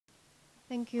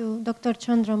Thank you, Dr.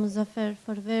 Chandra Muzaffar,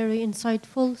 for a very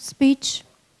insightful speech.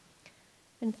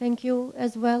 And thank you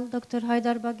as well, Dr.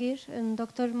 Haidar Bagir and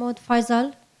Dr. Mohd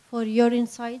Faizal, for your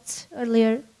insights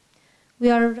earlier.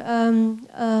 We are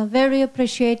very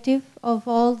appreciative of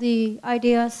all the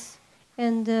ideas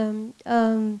and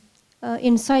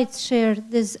insights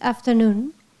shared this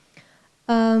afternoon.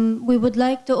 We would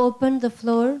like to open the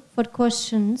floor for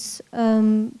questions,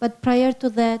 but prior to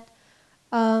that,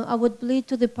 I would plead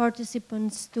to the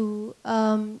participants to,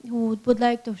 who would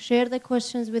like to share the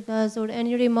questions with us or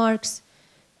any remarks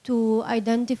to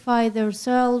identify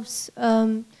themselves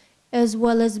as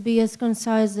well as be as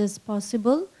concise as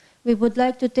possible. We would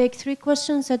like to take 3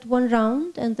 questions at one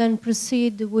round and then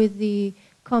proceed with the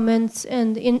comments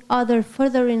and in other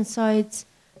further insights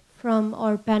from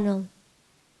our panel.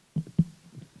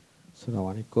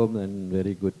 Assalamu alaikum and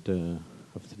very good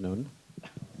afternoon.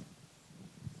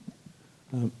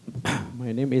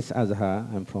 My name is Azhar.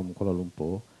 I'm from Kuala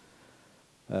Lumpur.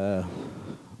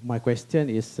 My question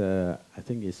is, I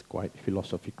think, is quite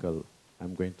philosophical.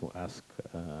 I'm going to ask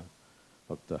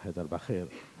Dr. Haidar Bagir.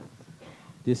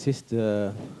 This is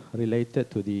related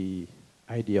to the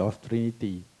idea of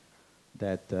Trinity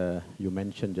that you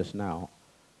mentioned just now,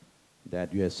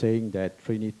 that you are saying that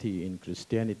Trinity in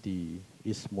Christianity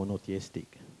is monotheistic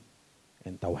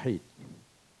and Tawheed.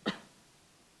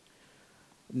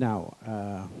 Now,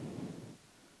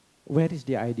 where is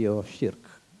the idea of shirk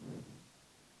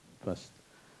first?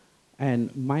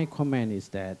 And my comment is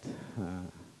that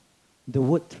the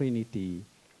word Trinity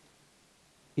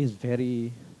is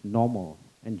very normal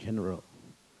and general.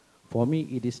 For me,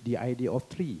 it is the idea of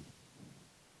 3.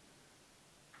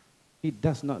 It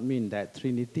does not mean that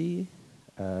Trinity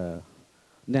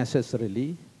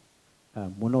necessarily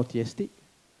monotheistic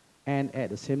and at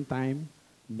the same time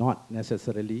not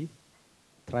necessarily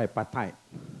tripartite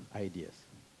ideas.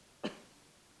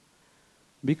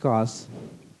 Because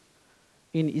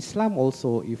in Islam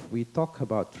also, if we talk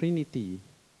about Trinity,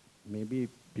 maybe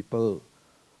people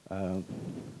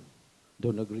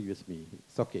don't agree with me.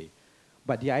 It's okay.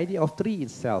 But the idea of 3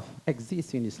 itself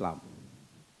exists in Islam.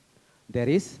 There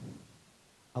is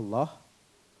Allah,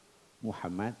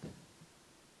 Muhammad,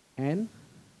 and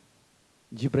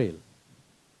Jibril.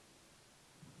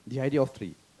 The idea of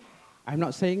 3. I'm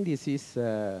not saying this is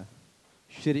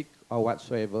shirk or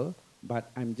whatsoever,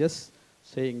 but I'm just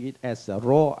saying it as a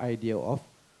raw idea of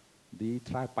the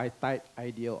tripartite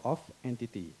idea of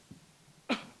entity.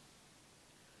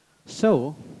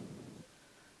 So,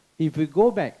 if we go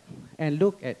back and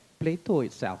look at Plato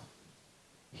itself,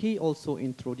 he also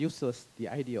introduces the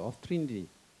idea of Trinity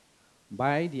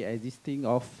by the existing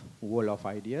of world of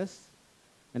ideas,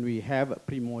 and we have a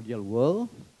primordial world,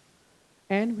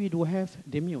 and we do have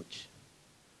demiurge,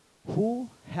 who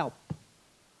help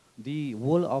the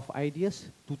world of ideas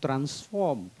to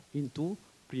transform into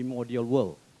primordial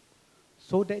world.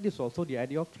 So that is also the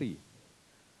idea of 3.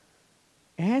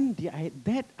 And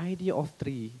that idea of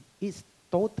 3 is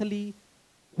totally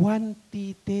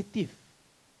quantitative.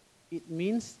 It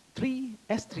means 3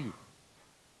 as 3.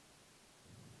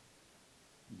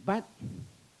 But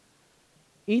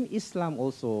in Islam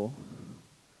also,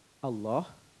 Allah,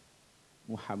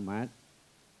 Muhammad,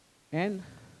 and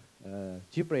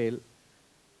Jibril,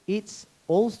 it's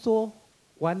also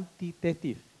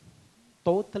quantitative,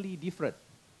 totally different.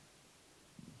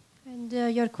 And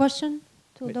your question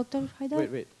to Dr.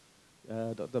 Haidar? Wait.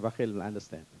 Dr. Bagir will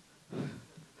understand.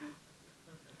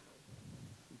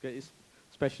 Okay, it's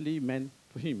especially meant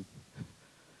for him.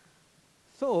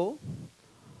 So,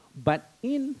 but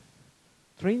in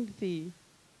Trinity,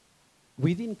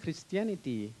 within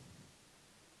Christianity,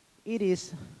 it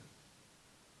is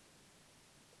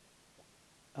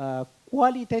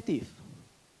quantitative,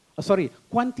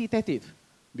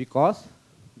 because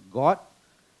God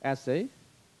as a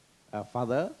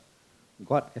Father,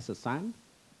 God as a Son,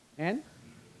 and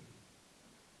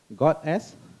God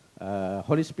as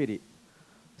Holy Spirit.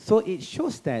 So it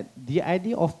shows that the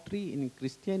idea of 3 in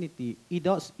Christianity,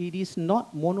 it is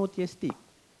not monotheistic,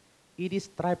 it is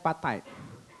tripartite.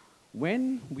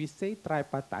 When we say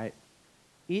tripartite,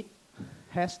 it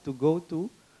has to go to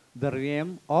the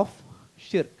realm of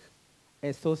shirk,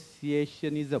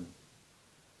 associationism.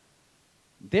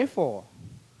 Therefore,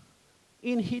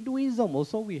 in Hinduism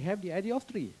also we have the idea of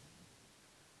 3.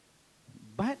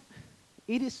 But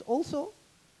it is also,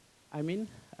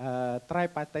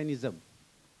 tripartitism.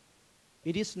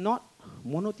 It is not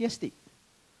monotheistic.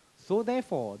 So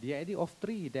therefore, the idea of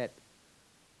 3 that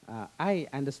I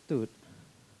understood,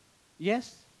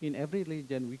 yes, in every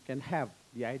religion we can have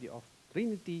the idea of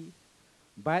Trinity,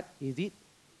 but is it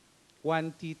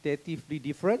quantitatively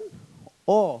different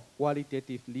or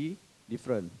qualitatively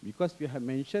different? Because you have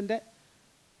mentioned that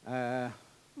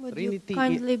Would Trinity, you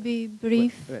kindly be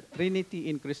brief? Trinity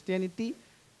in Christianity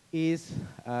is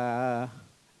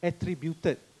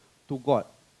attributed to God.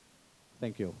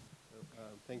 Thank you.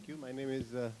 Thank you. My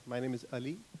name is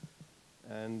Ali,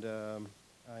 and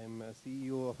I'm a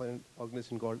CEO of an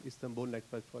organization called Istanbul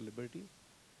Network for Liberty.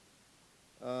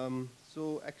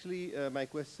 So actually, my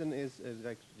question is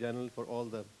like general for all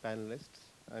the panelists.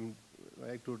 I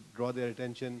like to draw their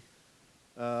attention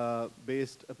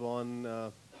based upon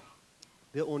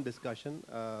their own discussion.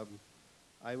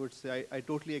 I would say I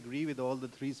totally agree with all the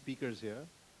three speakers here.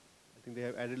 I think they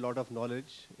have added a lot of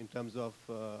knowledge in terms of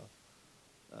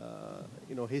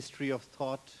history of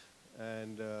thought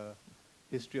and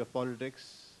history of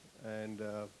politics, and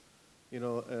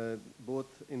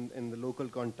both in the local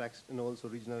context and also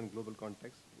regional and global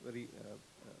context. I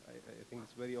think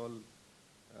it's very all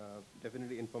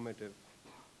definitely informative.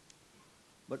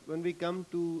 But when we come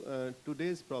to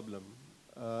today's problem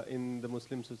in the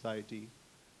Muslim society,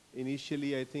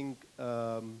 initially I think,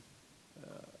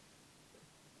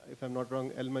 if I'm not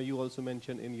wrong, Elma, you also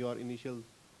mentioned in your initial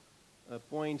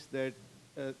points that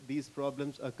these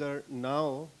problems occur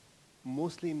now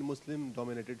mostly in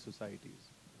Muslim-dominated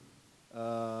societies.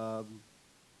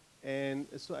 And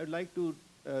so I'd like to,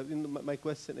 my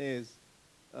question is,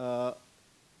 the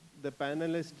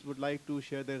panelists would like to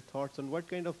share their thoughts on what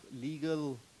kind of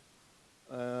legal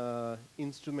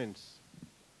instruments,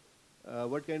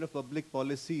 what kind of public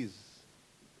policies,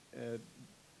 in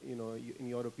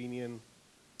your opinion,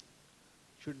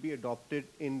 should be adopted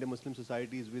in the Muslim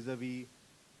societies vis-a-vis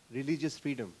religious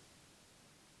freedom,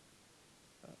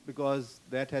 because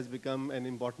that has become an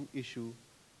important issue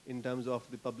in terms of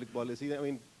the public policy. I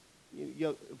mean,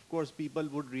 of course, people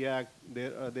would react.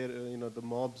 The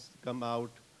mobs come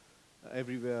out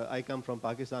everywhere. I come from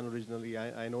Pakistan originally.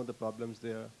 I know the problems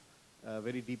there,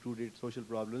 very deep-rooted social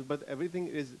problems. But everything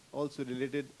is also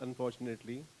related,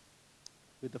 unfortunately,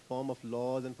 with the form of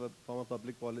laws and form of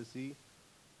public policy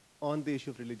on the issue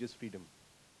of religious freedom.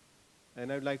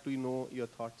 And I'd like to know your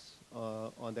thoughts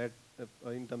on that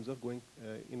in terms of going,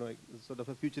 sort of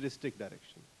a futuristic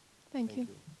direction. Thank you.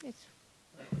 Yes.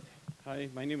 Hi,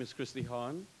 my name is Christy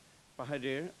Hahn.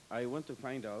 Haidar, I want to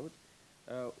find out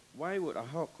why would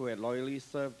Ahok, who had loyally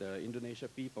served the Indonesian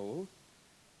people,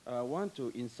 want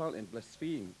to insult and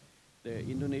blaspheme the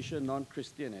Indonesian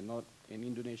non-Christian and not an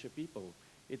Indonesian people?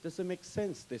 It doesn't make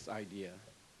sense, this idea.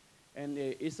 And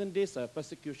isn't this a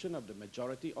persecution of the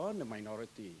majority or the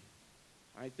minority?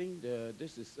 I think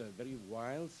this is a very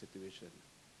wild situation.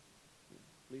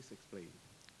 Please explain.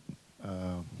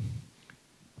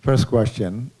 First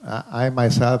question. I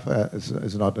myself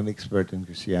is not an expert in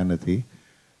Christianity,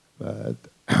 but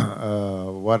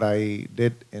what I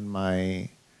did in my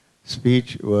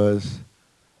speech was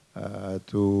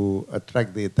to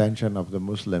attract the attention of the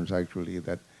Muslims, actually,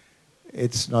 that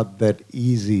it's not that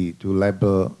easy to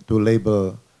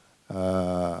label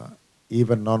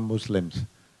even non-Muslims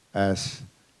as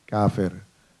kafir,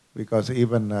 because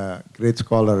even great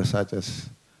scholars such as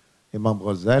Imam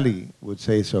Ghazali would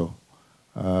say so.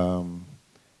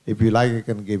 If you like, I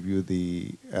can give you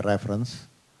the reference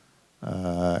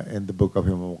in the book of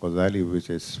Imam Ghazali, which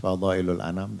is Fadailul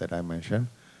Anam that I mentioned,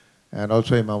 and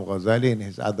also Imam Ghazali in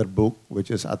his other book,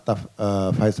 which is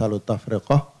Faizal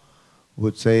al-Tafriqah,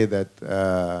 would say that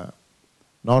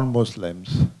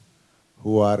non-Muslims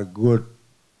who are a good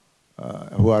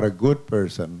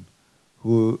person,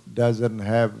 who doesn't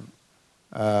have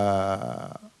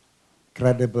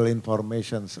credible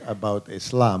informations about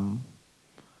Islam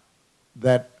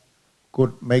that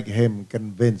could make him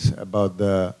convinced about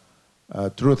the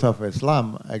truth of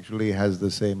Islam, actually has the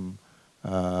same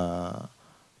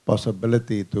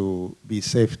possibility to be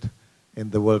saved in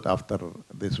the world after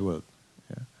this world.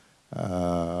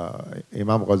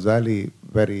 Imam Ghazali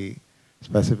very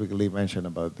specifically mentioned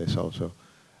about this also.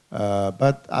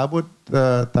 But I would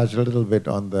touch a little bit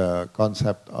on the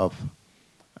concept of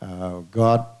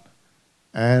God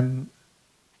and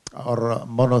or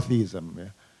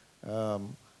monotheism.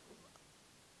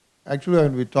 Actually,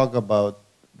 when we talk about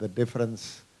the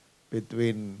difference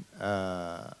between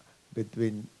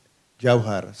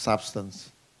jawhar,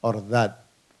 substance, or that,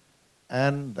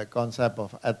 and the concept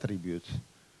of attributes,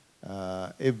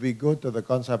 if we go to the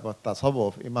concept of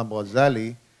tasawwuf, Imam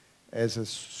Ghazali is a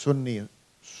Sunni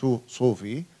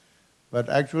Sufi, but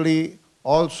actually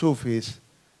all Sufis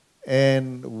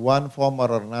in one form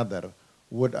or another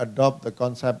would adopt the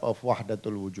concept of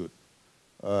wahdatul wujud,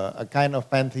 a kind of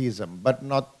pantheism, but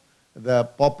not the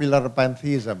popular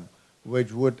pantheism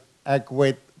which would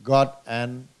equate God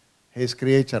and his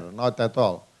creature, not at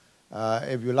all.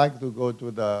 If you like to go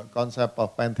to the concept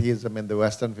of pantheism in the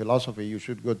Western philosophy, you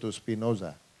should go to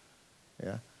Spinoza.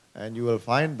 Yeah? And you will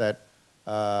find that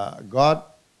God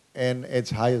in its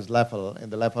highest level, in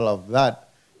the level of that,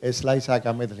 is laisa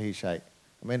kamithlihi shay'.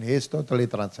 I mean, he is totally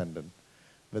transcendent.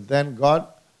 But then God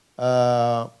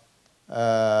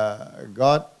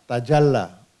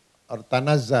tajalla or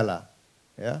tanazzala.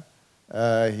 Yeah?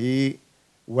 He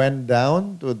went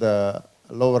down to the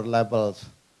lower levels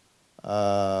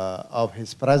of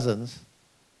his presence.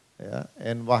 Yeah?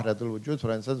 In Wahdatul Wujud,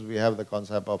 for instance, we have the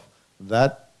concept of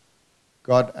that,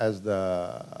 God as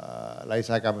the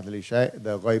laisa kamithlihi shay',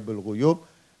 the ghaibul ghuyub,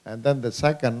 and then the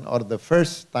second or the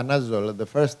first tanazzul, the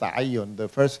first ta'ayyun, the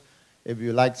first, if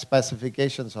you like,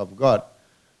 specifications of God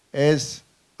is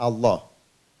Allah.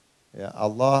 Yeah,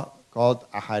 Allah called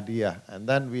ahadiyah, and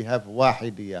then we have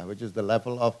wahidiyah, which is the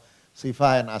level of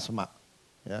sifa and asma.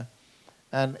 Yeah,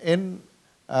 and in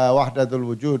Wahdatul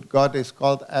Wujud, God is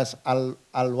called as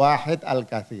al-wahid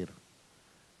al-kathir,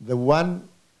 the one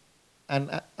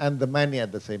and the many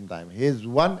at the same time. He is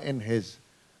one in his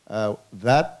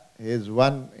that, he is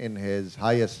one in his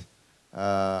highest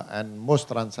and most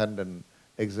transcendent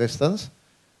existence,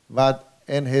 but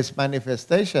in his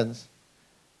manifestations,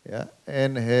 yeah,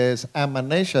 in his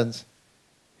emanations,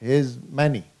 he is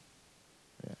many.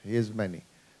 Yeah, he is many.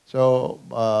 So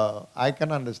I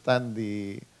can understand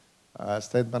the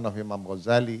statement of Imam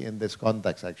Ghazali in this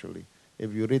context, actually.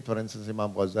 If you read, for instance,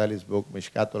 Imam Ghazali's book,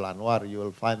 Mishkatul Anwar, you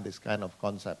will find this kind of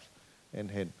concepts in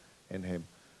him.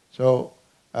 So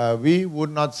we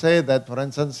would not say that, for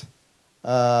instance,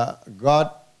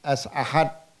 God as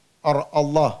Ahad or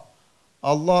Allah.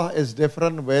 Allah is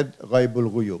different with Ghaibul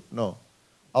Ghuyub. No.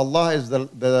 Allah is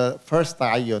the first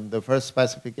ta'ayyun, the first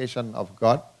specification of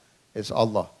God is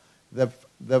Allah.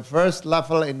 The first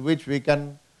level in which we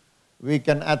can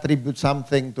attribute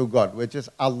something to God, which is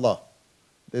Allah.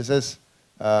 This is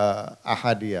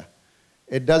ahadiyah.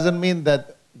 It doesn't mean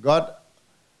that God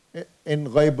in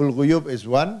Ghaibul Ghuyub is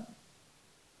one,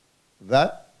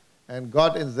 that, and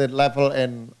God in the level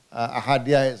in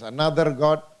ahadiyah is another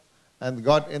God, and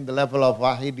God in the level of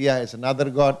wahidiyah is another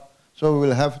God. So we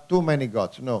will have too many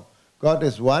gods. No, God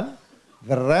is one.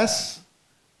 The rest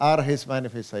are his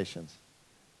manifestations.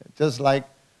 Just like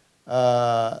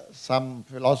some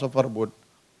philosopher would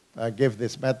give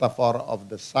this metaphor of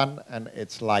the sun and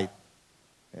its light.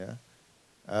 Yeah?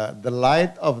 The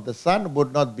light of the sun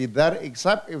would not be there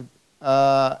except if,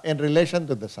 in relation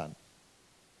to the sun.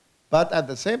 But at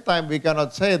the same time, we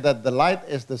cannot say that the light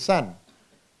is the sun.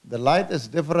 The light is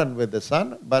different with the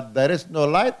sun, but there is no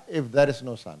light if there is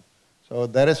no sun. So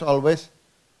there is always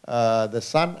the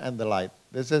sun and the light.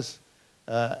 This is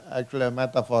actually a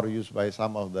metaphor used by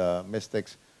some of the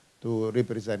mystics to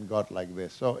represent God like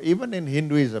this. So even in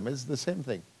Hinduism, it's the same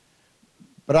thing.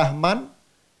 Brahman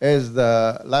is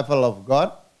the level of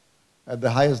God, at the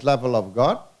highest level of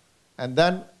God, and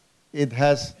then it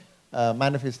has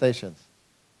manifestations.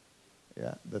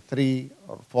 Yeah, the 3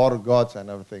 or 4 gods and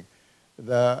everything.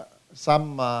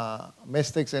 Some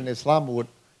mystics in Islam would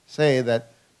say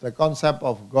that the concept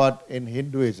of God in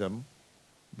Hinduism,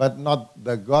 but not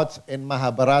the gods in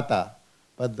Mahabharata,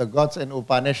 but the gods in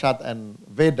Upanishad and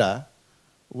Veda,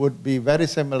 would be very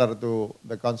similar to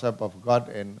the concept of God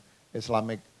in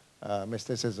Islamic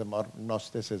mysticism or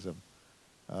Gnosticism.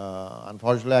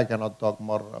 Unfortunately, I cannot talk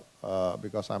more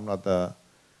because I'm not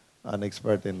an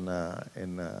expert in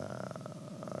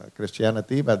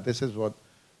Christianity, but this is what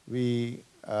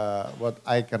what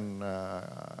I can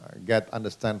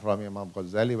understand from Imam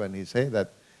Ghazali when he say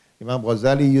that Imam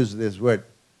Ghazali used this word.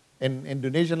 In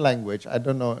Indonesian language, I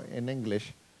don't know in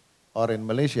English or in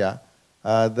Malaysia,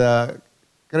 the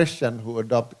Christian who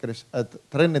adopt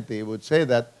Trinity would say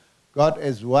that God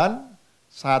is one,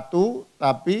 satu,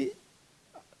 tapi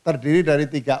terdiri dari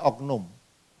 3 oknum.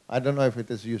 I don't know if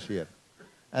it is used here.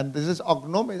 And this is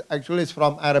oknum, actually is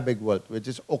from Arabic word, which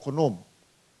is oknum.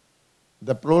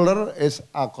 The plural is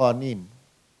akonim.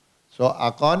 So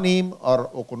akonim or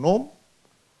oknum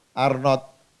are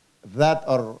not that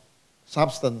or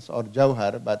substance or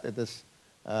jauhar, but it is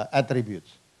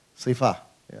attributes, sifah.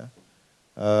 Yeah.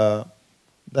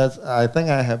 I think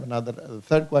I have another. The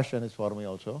third question is for me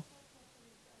also.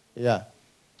 Yeah.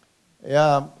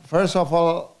 Yeah. First of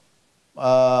all,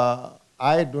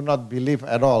 I do not believe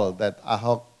at all that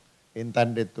Ahok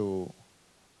intended to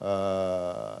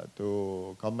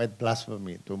commit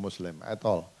blasphemy to Muslim at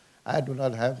all. I do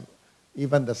not have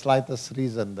even the slightest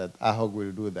reason that Ahok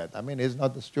will do that. I mean, he's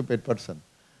not a stupid person.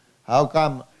 How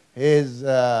come he's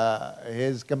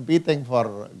competing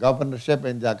for governorship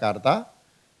in Jakarta,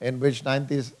 in which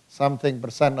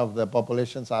 90-something% of the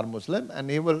populations are Muslim, and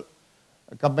he will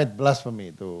commit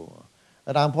blasphemy to.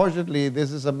 And unfortunately,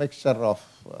 this is a mixture of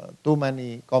too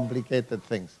many complicated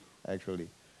things, actually.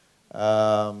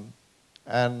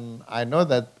 And I know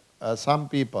that some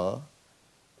people,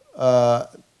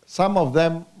 some of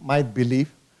them might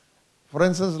believe. For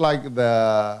instance, like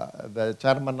the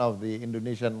chairman of the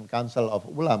Indonesian Council of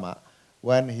Ulama,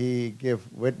 when he gave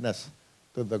witness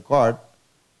to the court,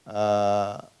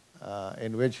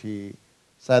 in which he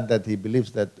said that he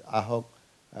believes that Ahok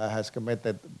has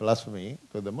committed blasphemy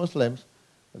to the Muslims,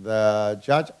 the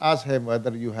judge asked him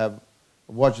whether you have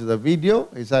watched the video.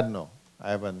 He said, no,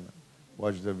 I haven't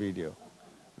watched the video.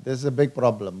 This is a big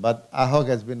problem, but Ahok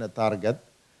has been a target.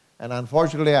 And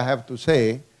unfortunately, I have to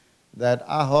say that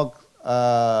Ahok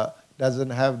doesn't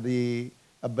have the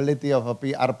ability of a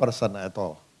PR person at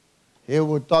all. He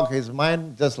would talk his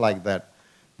mind just like that.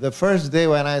 The first day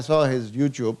when I saw his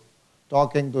YouTube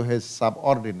talking to his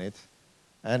subordinates,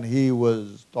 and he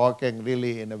was talking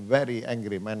really in a very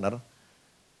angry manner,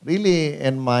 really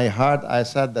in my heart I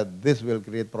said that this will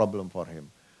create problem for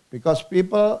him. Because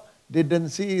people didn't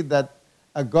see that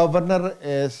a governor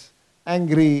is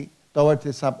angry towards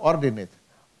his subordinate.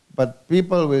 But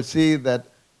people will see that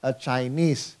a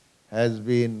Chinese has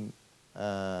been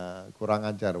kurang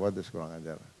ajar. What is kurang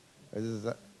ajar?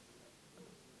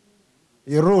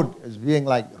 Rude, is being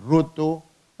like rude to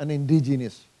an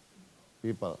indigenous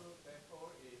people.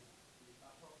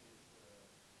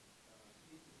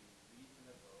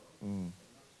 Mm.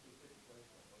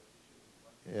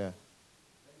 Yeah.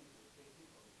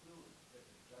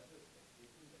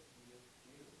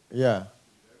 Yeah.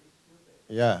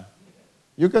 Yeah.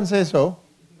 You can say so.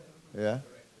 Yeah.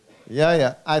 Yeah,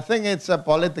 yeah. I think it's a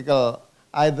political,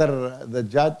 either the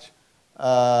judge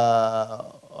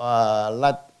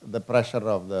let the pressure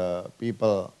of the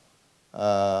people,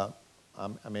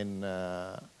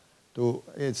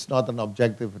 it's not an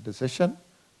objective decision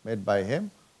made by him,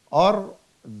 or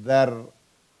there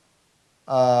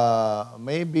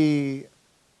may be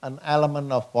an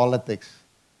element of politics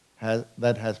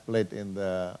that has played in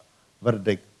the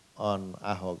verdict on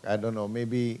Ahok. I don't know,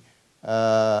 maybe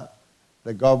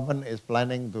the government is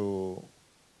planning to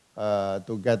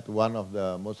get one of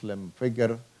the Muslim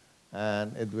figure,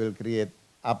 and it will create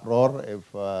uproar if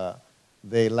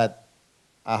they let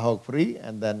Ahok free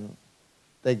and then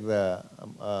take the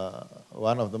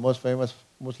one of the most famous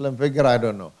Muslim figure. I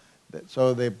don't know.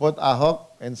 So they put Ahok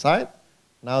inside.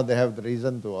 Now they have the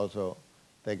reason to also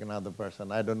take another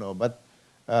person. I don't know. But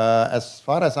as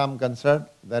far as I'm concerned,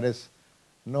 there is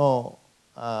no,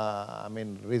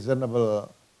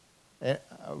 reasonable,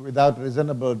 without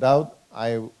reasonable doubt,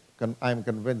 I'm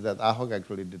convinced that Ahok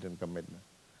actually didn't commit.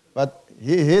 But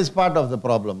he is part of the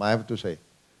problem, I have to say.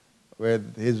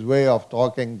 With his way of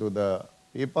talking to the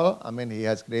people, he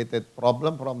has created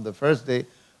problem from the first day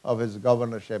of his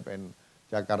governorship in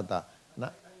Jakarta. Yeah.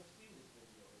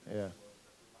 Yeah.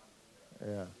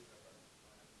 Yeah.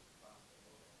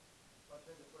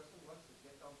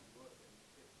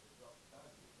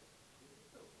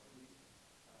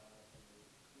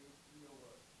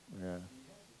 Yeah.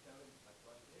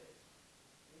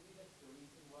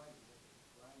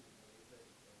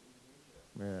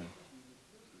 Yeah.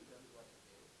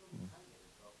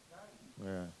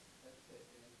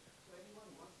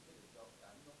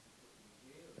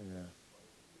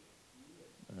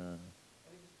 Yeah.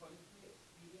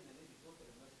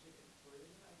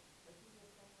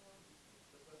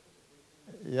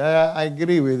 Yeah, I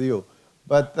agree with you.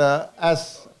 But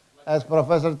as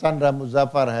Professor Chandra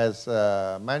Muzaffar has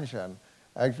mentioned,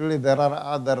 actually there are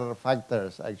other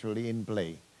factors actually in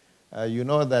play. You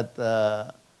know that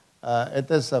it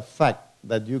is a fact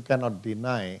that you cannot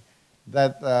deny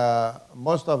that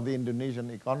most of the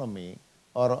Indonesian economy,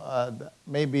 or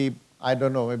maybe, I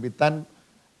don't know, maybe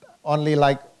only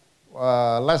like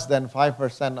less than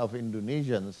 5% of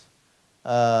Indonesians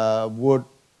would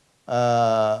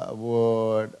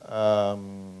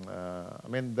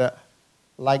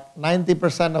like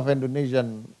 90% of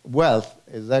Indonesian wealth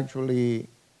is actually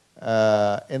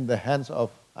in the hands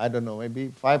of, I don't know, maybe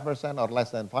 5% or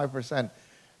less than 5%.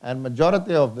 And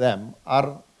majority of them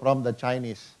are from the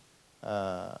Chinese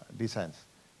descent.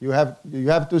 You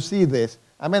have to see this.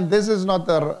 This is not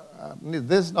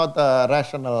a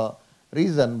rational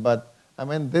reason, but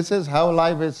this is how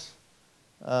life is.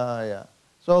 Yeah.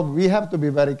 So we have to be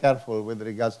very careful with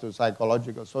regards to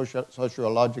psychological,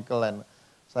 sociological, and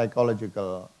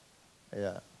psychological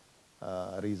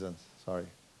reasons. Sorry.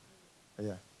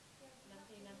 Yeah.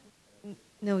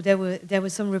 No, there were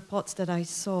some reports that I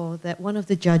saw that one of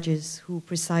the judges who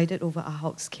presided over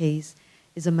Ahok's case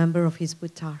is a member of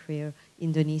Hizbut Tahrir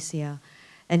Indonesia.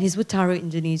 And Hizbut Tahrir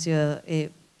Indonesia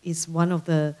is one of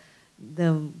the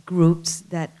groups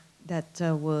that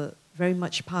were very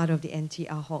much part of the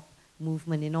anti-Ahok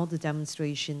movement in all the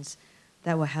demonstrations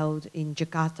that were held in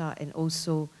Jakarta and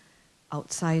also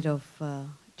outside of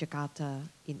Jakarta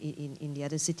in the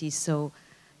other cities. So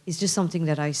it's just something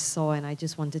that I saw, and I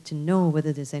just wanted to know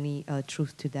whether there's any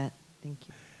truth to that. Thank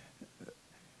you.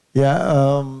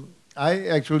 Yeah, I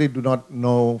actually do not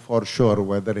know for sure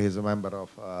whether he's a member of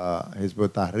Hizb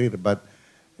ut-Tahrir, but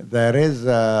there is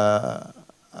a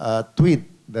tweet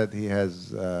that he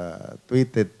has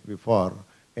tweeted before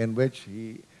in which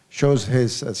he shows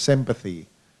his sympathy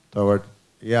toward,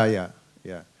 and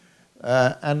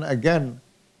again,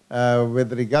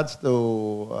 with regards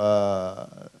to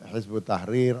Hizb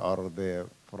ut-Tahrir or the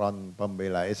Front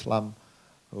Pembela Islam,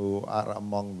 who are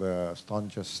among the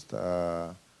staunchest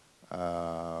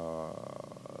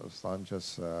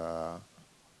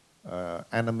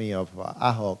enemy of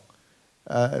Ahok,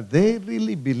 they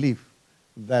really believe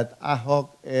that Ahok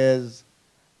is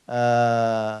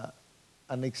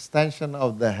an extension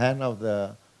of the hand of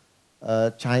the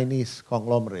Chinese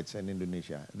conglomerates in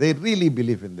Indonesia. They really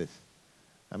believe in this.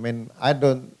 I mean,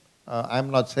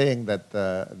 I'm not saying that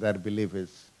their belief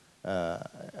is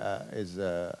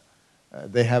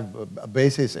they have a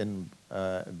basis in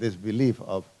this belief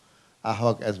of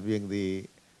Ahok as being the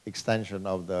extension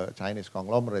of the Chinese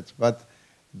conglomerates, but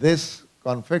this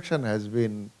conviction has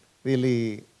been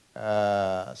really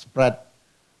spread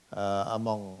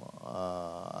among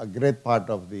a great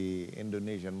part of the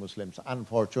Indonesian Muslims,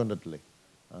 unfortunately.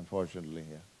 Unfortunately,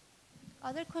 yeah.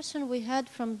 Other question we had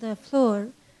from the floor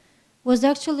was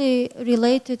actually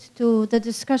related to the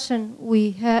discussion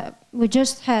we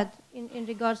just had in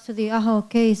regards to the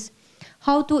Ahok case,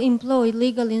 how to employ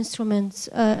legal instruments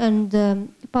and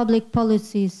public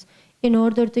policies in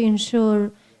order to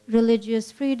ensure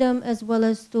religious freedom as well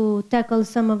as to tackle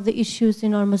some of the issues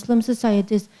in our Muslim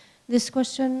societies. This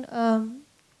question,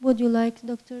 would you like,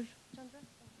 Dr. Chandra?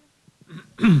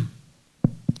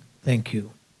 Thank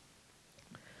you.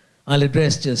 I'll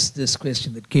address just this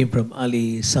question that came from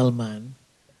Ali Salman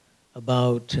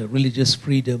about religious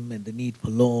freedom and the need for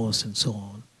laws and so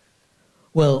on.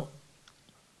 Well,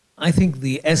 I think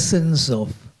the essence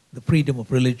of the freedom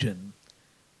of religion,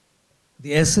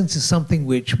 the essence is something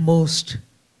which most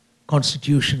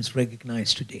constitutions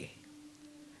recognize today.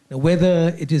 Now,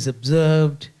 whether it is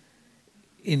observed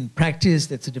in practice,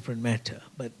 that's a different matter.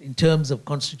 But in terms of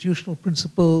constitutional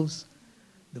principles,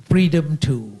 the freedom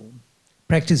to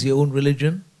practice your own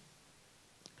religion,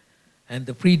 and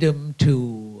the freedom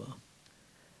to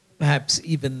perhaps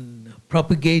even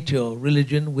propagate your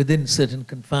religion within certain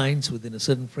confines, within a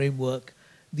certain framework,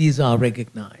 these are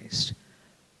recognized.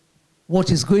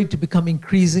 What is going to become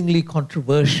increasingly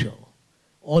controversial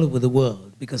all over the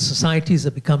world, because societies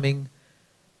are becoming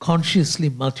consciously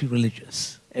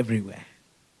multi-religious everywhere.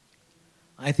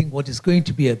 I think what is going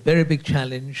to be a very big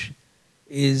challenge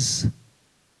is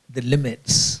the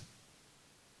limits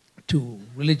to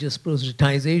religious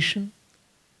proselytization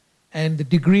and the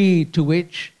degree to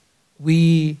which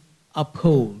we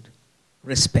uphold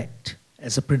respect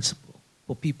as a principle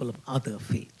for people of other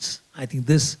faiths. I think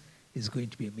this is going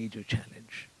to be a major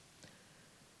challenge.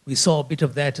 We saw a bit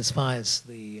of that as far as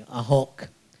the Ahok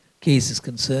case is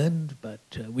concerned, but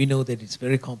we know that it's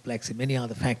very complex and many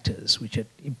other factors which had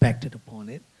impacted upon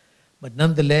it. But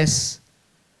nonetheless,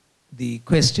 the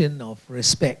question of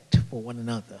respect for one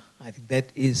another, I think that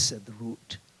is at the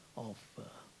root of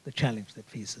the challenge that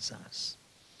faces us.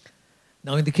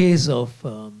 Now, in the case of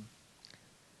a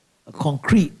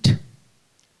concrete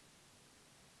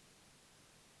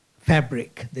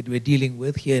fabric that we're dealing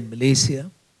with here in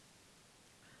Malaysia,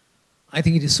 I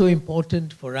think it is so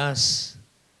important for us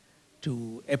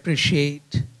to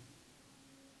appreciate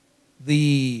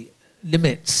the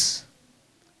limits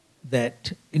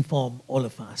that inform all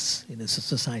of us in a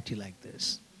society like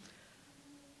this.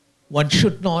 One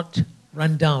should not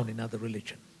run down another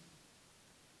religion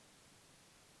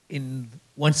in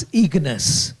one's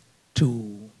eagerness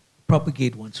to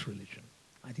propagate one's religion.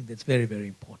 I think that's very, very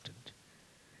important.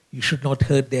 You should not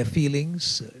hurt their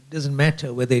feelings. It doesn't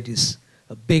matter whether it is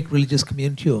a big religious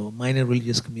community or a minor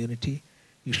religious community.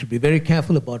 You should be very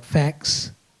careful about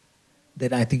facts.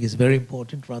 That I think is very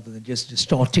important, rather than just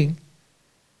distorting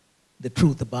the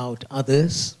truth about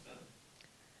others.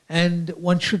 And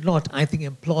one should not, I think,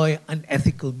 employ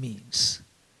unethical means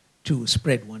to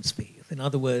spread one's faith. In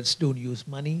other words, don't use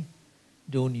money,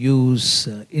 don't use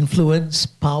influence,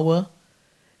 power,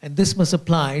 and this must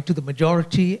apply to the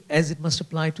majority as it must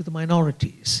apply to the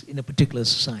minorities in a particular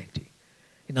society.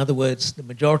 In other words, the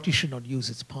majority should not use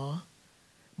its power,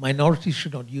 minorities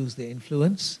should not use their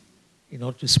influence. in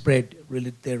order to spread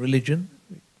their religion.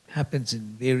 It happens in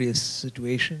various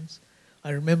situations.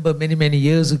 I remember many, many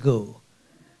years ago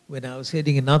when I was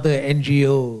heading another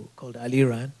NGO called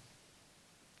Aliran.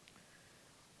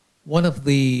 One of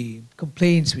the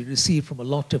complaints we received from a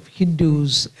lot of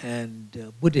Hindus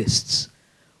and Buddhists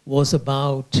was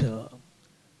about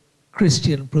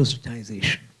Christian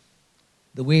proselytization,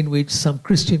 the way in which some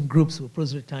Christian groups were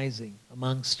proselytizing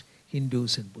amongst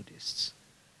Hindus and Buddhists,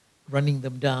 running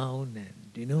them down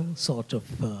and, sort of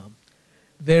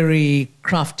very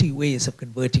crafty ways of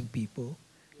converting people,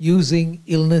 using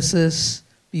illnesses,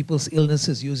 people's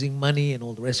illnesses, using money and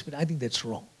all the rest of it. I think that's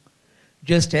wrong.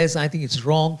 Just as I think it's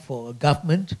wrong for a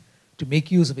government to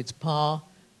make use of its power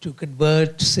to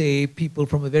convert, say, people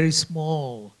from a very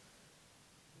small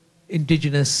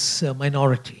indigenous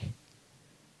minority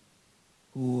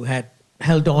who had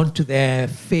held on to their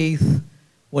faith,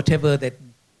 whatever that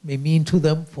may mean to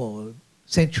them, for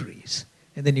centuries.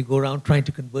 And then you go around trying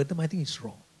to convert them. I think it's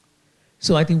wrong.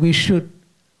 So I think we should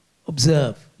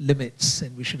observe limits,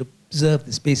 and we should observe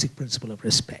this basic principle of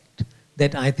respect.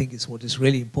 That, I think, is what is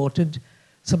really important.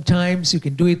 Sometimes you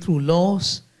can do it through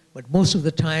laws, but most of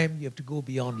the time you have to go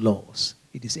beyond laws.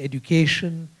 It is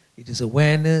education, it is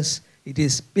awareness, it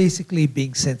is basically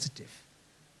being sensitive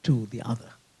to the other.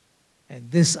 And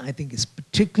this, I think, is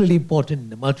particularly important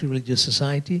in a multi-religious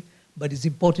society, but it's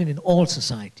important in all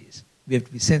societies. We have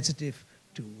to be sensitive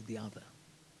to the other.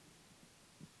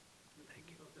 Thank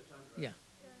you. Yeah.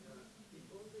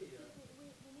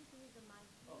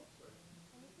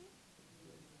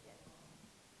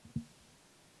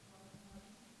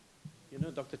 You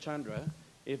know, Dr. Chandra,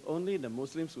 if only the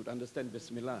Muslims would understand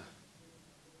Bismillah,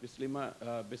 Bismillah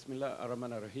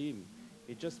ar-Rahman ar-Rahim,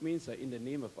 it just means in the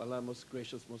name of Allah, most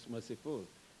gracious, most merciful.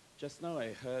 Just now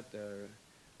I heard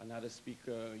another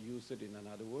speaker use it in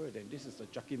another word, and this is the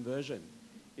Jakim version.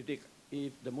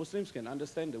 If the Muslims can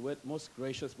understand the word most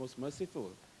gracious, most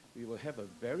merciful, we will have a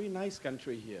very nice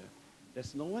country here.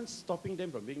 There's no one stopping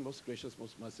them from being most gracious,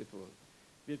 most merciful.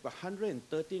 We've got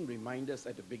 113 reminders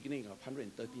at the beginning of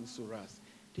 113 surahs.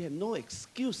 They have no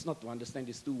excuse not to understand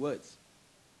these two words.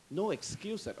 No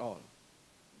excuse at all.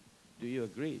 Do you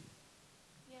agree?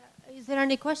 Yeah. Is there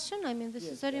any question? I mean, this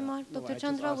is a remark. No, Dr. I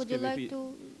Chandra, just would you ask like him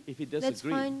to? if he does That's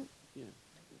agree. fine. Yeah.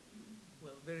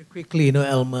 Well, very quickly,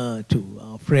 Elma, to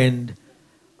our friend,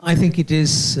 I think it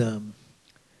is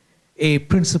a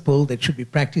principle that should be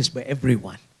practiced by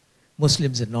everyone,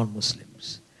 Muslims and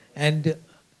non-Muslims. And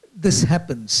this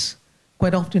happens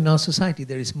quite often in our society.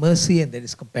 There is mercy and there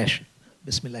is compassion.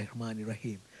 Bismillahir Rahmanir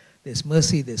Rahim. There's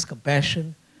mercy, there's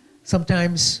compassion.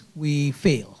 Sometimes we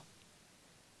fail.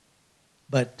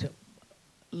 But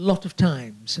a lot of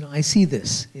times, I see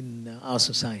this in our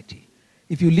society.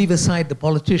 If you leave aside the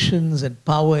politicians and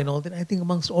power and all that, I think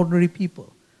amongst ordinary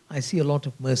people, I see a lot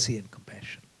of mercy and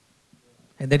compassion.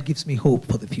 And that gives me hope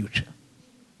for the future.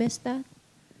 Best that.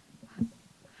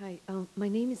 Hi, my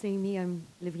name is Amy. I'm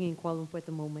living in Kuala Lumpur at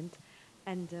the moment.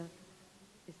 And is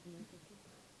the mic okay?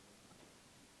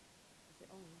 Is it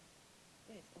on?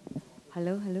 Yeah, it's on.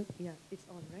 Hello? Yeah, it's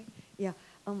on, right? Yeah.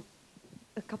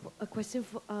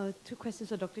 Two questions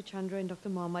for Dr. Chandra and Dr.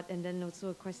 Muhammad, and then also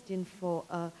a question for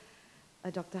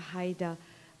Dr. Haidar.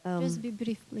 Just be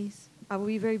brief, please. I will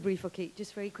be very brief, okay,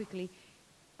 just very quickly.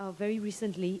 Very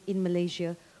recently in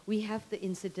Malaysia, we have the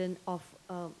incident of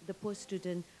the poor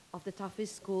student of the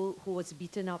toughest school who was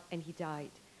beaten up and he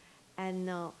died.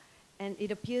 And it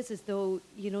appears as though,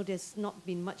 there's not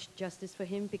been much justice for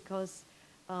him because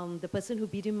the person who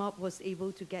beat him up was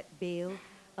able to get bail.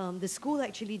 The school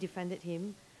actually defended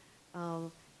him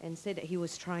and said that he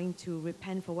was trying to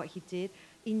repent for what he did.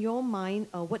 In your mind,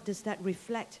 what does that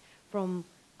reflect from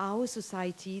our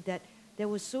society, that there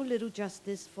was so little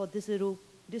justice for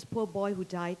this poor boy who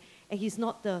died, and he's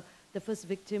not the first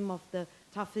victim of the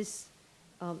toughest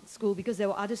school, because there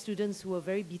were other students who were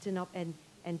very beaten up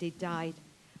and they died.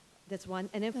 That's one.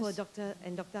 And then for Dr.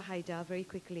 Haidar, very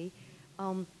quickly,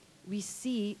 we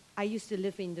see, I used to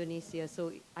live in Indonesia,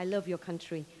 so I love your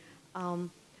country.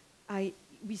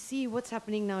 We see what's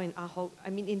happening now in Ahok.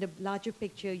 I mean, in the larger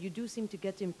picture, you do seem to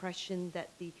get the impression that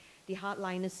the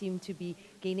hardliners seem to be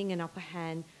gaining an upper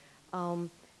hand. And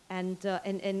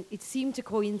it seemed to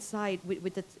coincide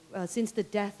with the, since the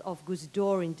death of Gus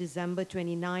Dur in December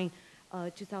 29,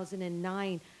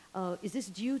 2009. Is this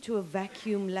due to a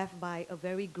vacuum left by a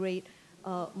very great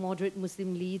moderate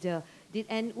Muslim leader? Did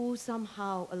NU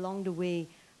somehow along the way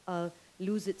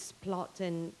lose its plot,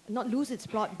 and not lose its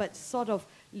plot, but sort of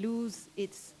lose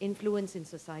its influence in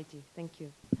society? Thank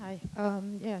you. Hi.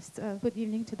 Yes. Good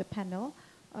evening to the panel.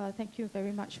 Thank you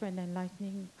very much for an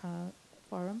enlightening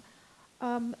forum.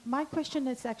 My question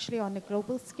is actually on a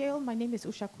global scale. My name is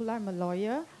Usha Kula. I'm a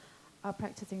lawyer, a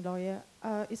practicing lawyer.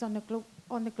 Is on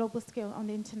the global scale, on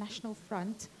the international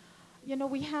front. You know,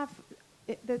 we have,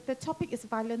 the topic is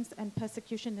violence and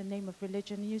persecution in the name of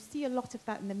religion. You see a lot of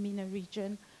that in the MENA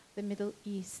region, the Middle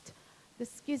East. The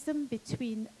schism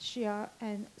between Shia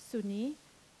and Sunni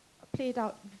played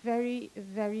out very,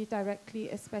 very directly,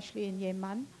 especially in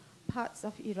Yemen, parts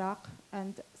of Iraq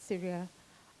and Syria.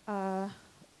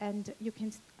 And you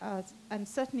can, and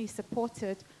certainly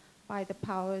supported by the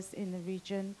powers in the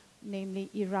region, namely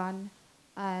Iran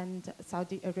and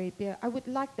Saudi Arabia. I would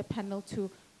like the panel to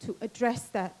address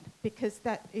that, because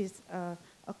that is a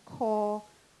core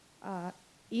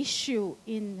issue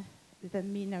in the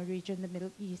MENA region, the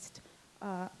Middle East.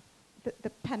 The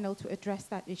panel to address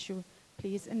that issue,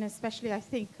 please, and especially I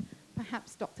think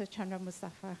perhaps Dr. Chandra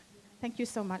Muzaffar. Thank you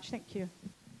so much. Thank you.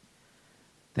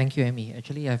 Thank you, Amy.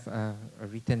 Actually, I've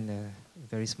written a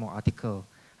very small article.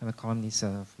 I'm a columnist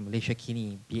from Malaysia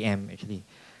Kini, BM, actually.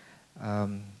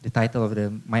 The title of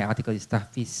my article is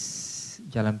Tahfiz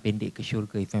Jalan Pendek ke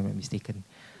Syurga, if I'm not mistaken.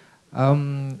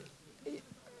 I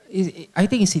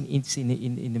think it's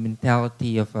in the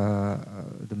mentality of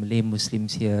the Malay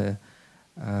Muslims here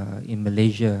in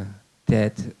Malaysia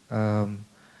that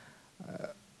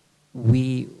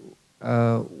when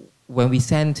we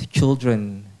send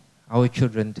children, our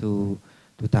children to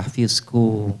Tahfiz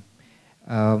school,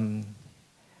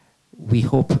 we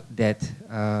hope that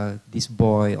this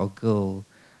boy or girl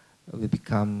will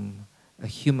become a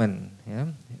human, yeah?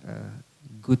 A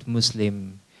good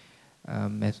Muslim,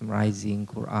 memorizing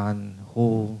Quran,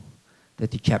 whole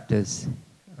 30 chapters,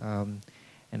 and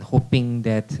hoping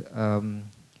that,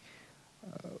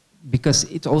 because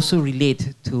it also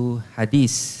relates to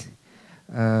hadith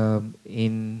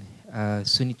in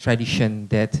Sunni tradition,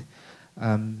 that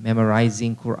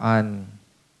memorizing Quran,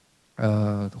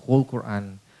 the whole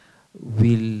Quran,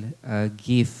 will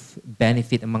give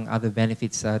benefit, among other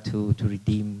benefits, to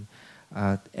redeem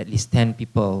at least 10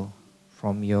 people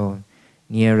from your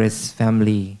nearest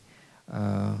family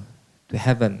to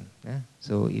heaven. Yeah?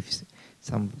 So if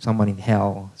someone in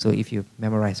hell, so if you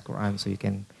memorize Quran, so you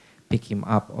can pick him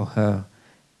up or her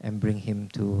and bring him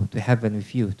to heaven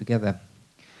with you together.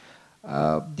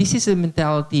 This is a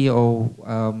mentality or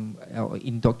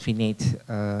indoctrinate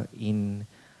in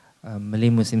Malay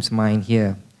Muslims' mind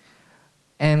here.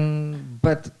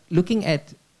 But looking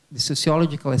at the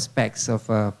sociological aspects of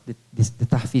the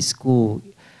Tahfiz school,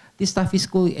 this Tahfiz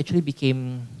school actually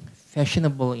became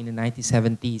fashionable in the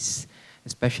 1970s,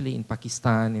 especially in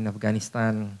Pakistan, in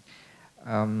Afghanistan,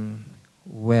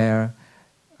 where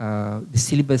the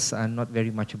syllabus are not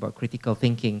very much about critical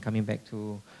thinking, coming back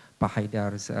to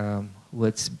Haidar's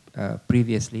words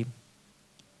previously.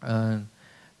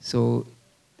 So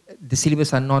the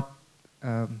syllabus are not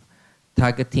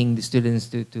targeting the students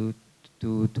to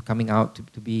coming out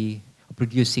to be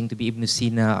producing to be Ibn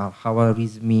Sina or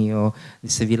Khawarizmi or the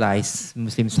civilized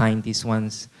Muslim scientists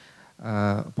once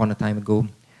upon a time ago,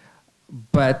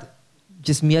 but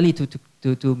just merely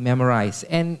to memorize.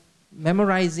 And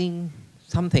memorizing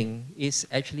something is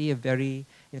actually a very,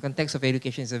 in the context of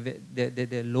education, is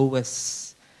the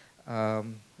lowest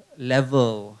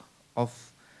level of,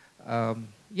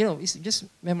 it's just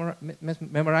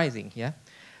memorizing, yeah?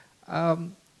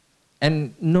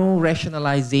 And no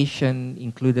rationalization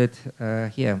included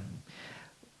here.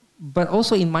 But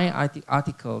also in my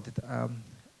article,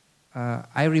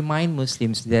 I remind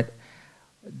Muslims that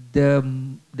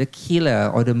the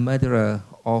killer or the murderer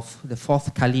of the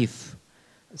fourth caliph,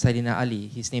 Sayyidina Ali,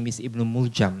 his name is Ibn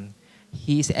Muljam.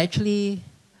 He is actually,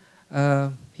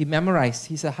 he memorized,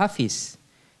 he's a Hafiz.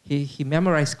 He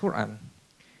memorized Quran.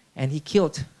 And he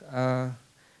killed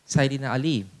Sayyidina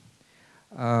Ali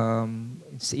on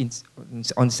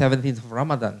 17th of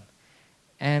Ramadan.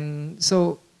 And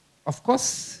so, of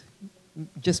course,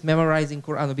 just memorizing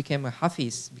Quran or becoming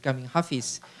Hafiz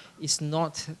is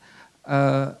not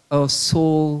a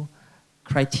sole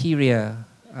criteria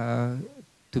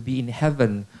to be in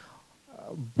heaven.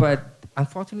 But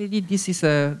unfortunately, this is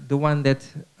the one that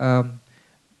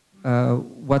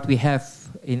what we have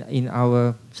in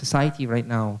our society right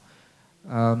now.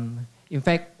 In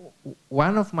fact,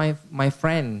 one of my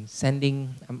friend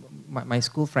sending, my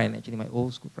school friend, actually my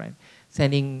old school friend,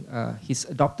 sending his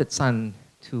adopted son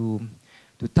to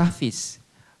Tahfiz,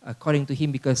 according to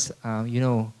him, because,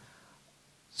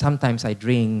 sometimes I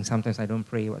drink, sometimes I don't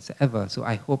pray whatsoever. So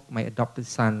I hope my adopted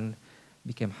son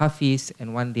became Hafiz,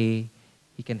 and one day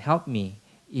he can help me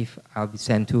if I'll be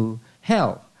sent to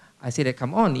hell. I said,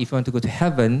 come on, if you want to go to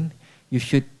heaven, you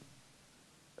should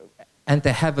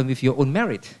enter heaven with your own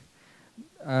merit.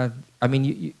 I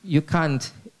mean, you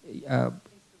can't,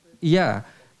 yeah.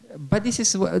 But this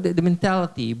is the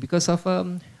mentality because of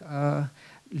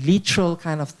literal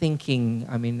kind of thinking,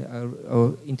 I mean,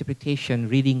 or interpretation,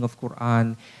 reading of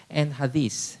Quran and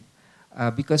Hadith.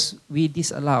 Because we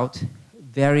disallowed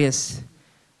various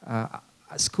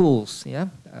schools,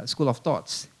 school of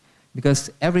thoughts,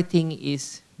 because everything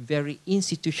is very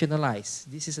institutionalized.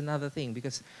 This is another thing,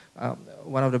 because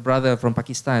one of the brother from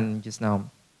Pakistan just now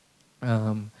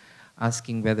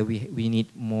asking whether we need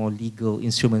more legal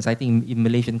instruments. I think in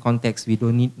Malaysian context, we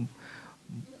don't need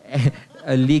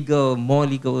more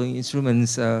legal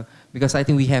instruments because I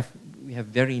think we have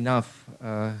very enough.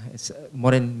 It's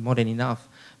more than enough.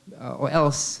 Or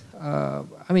else, I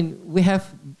mean, we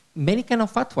have many kind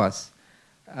of fatwas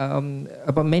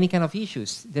about many kind of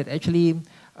issues that actually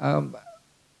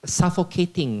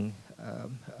suffocating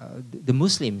the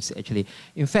Muslims, actually.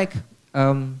 In fact,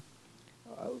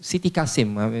 Siti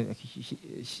Kasim, I mean,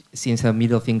 since her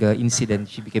middle finger incident,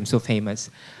 she became so famous.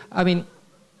 I mean,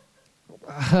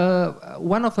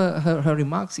 one of her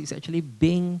remarks is actually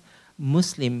being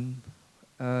Muslim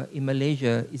in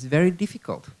Malaysia is very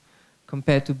difficult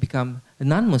compared to become a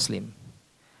non-Muslim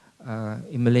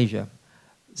in Malaysia.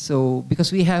 So,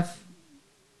 because we have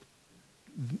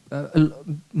a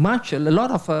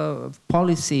lot of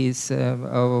policies,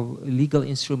 legal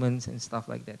instruments and stuff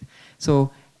like that.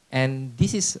 So, and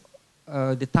this is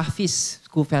the Tahfiz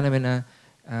school phenomena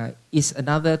is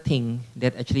another thing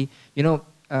that actually, you know,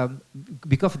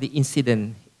 because of the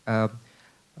incident, I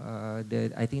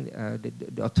think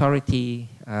the authority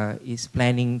is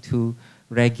planning to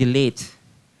regulate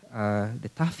the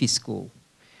Tahfiz school.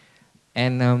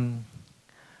 And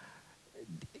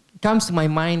it comes to my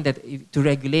mind that to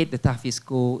regulate the Tahfiz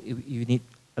school, you need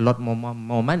a lot more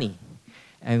money.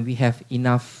 And we have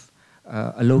enough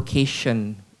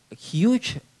allocation, a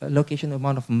huge allocation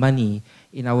amount of money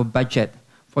in our budget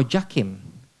for JAKIM.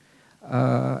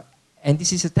 And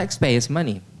this is a taxpayer's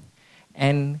money.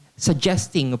 And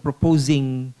suggesting or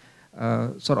proposing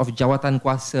sort of jawatan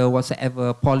kuasa,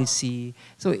 whatsoever policy.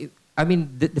 So, I mean,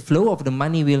 the flow of the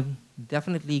money will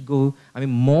definitely go, I mean,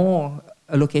 more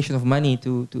allocation of money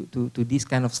to these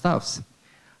kind of stuffs.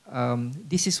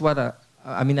 This is what,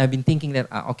 I mean, I've been thinking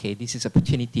that, okay, this is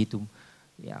opportunity to,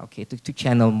 to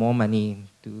channel more money,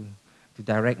 to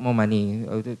direct more money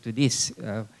to this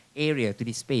area, to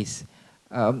this space.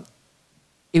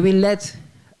 It will let,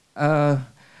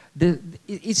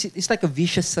 it's like a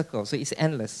vicious circle, so it's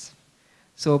endless.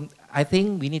 So I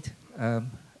think we need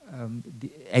the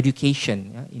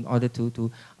education in order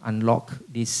to unlock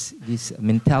this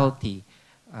mentality,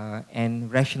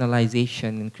 and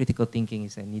rationalization and critical thinking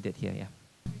is needed here.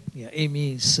 Yeah,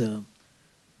 Amy's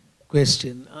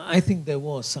question, I think there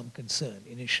was some concern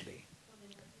initially.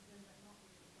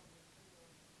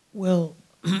 Well,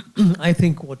 I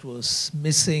think what was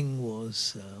missing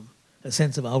was a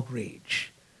sense of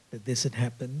outrage that this had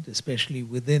happened, especially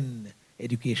within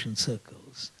education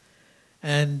circles.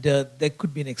 And there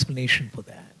could be an explanation for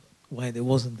that, why there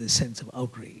wasn't this sense of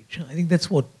outrage. I think that's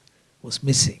what was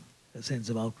missing, a sense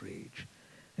of outrage.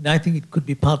 And I think it could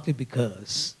be partly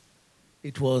because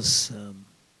it was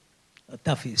a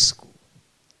Tahfiz school.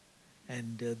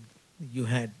 And you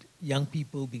had young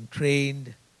people being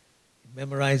trained,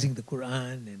 memorizing the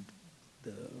Quran, and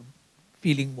the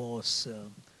feeling was,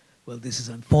 well, this is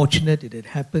unfortunate, it had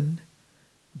happened,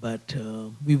 but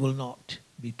we will not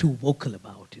be too vocal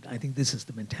about it. I think this is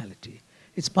the mentality.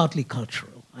 It's partly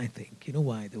cultural, I think, you know,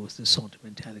 why there was this sort of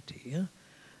mentality. Yeah?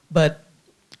 But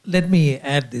let me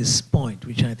add this point,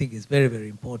 which I think is very, very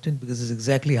important, because it's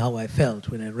exactly how I felt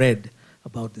when I read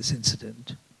about this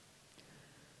incident.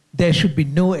 There should be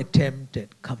no attempt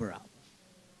at cover-up.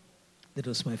 That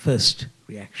was my first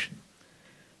reaction.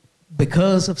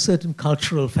 Because of certain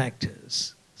cultural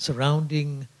factors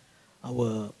surrounding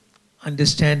our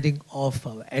understanding of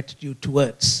our attitude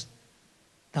towards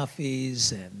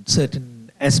Tahfiz and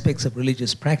certain aspects of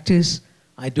religious practice,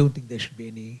 I don't think there should be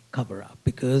any cover-up,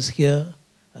 because here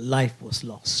a life was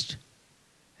lost.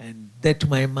 And that, to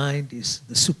my mind, is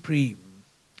the supreme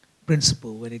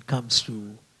principle when it comes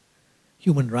to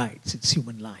human rights. It's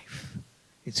human life.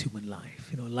 It's human life.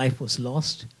 You know, life was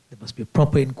lost. There must be a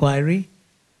proper inquiry.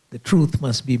 The truth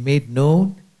must be made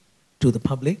known to the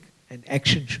public, and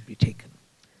action should be taken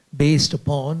based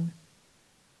upon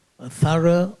a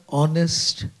thorough,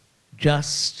 honest,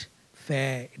 just,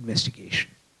 fair investigation.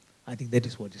 I think that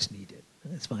is what is needed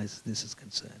as far as this is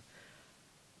concerned.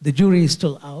 The jury is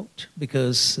still out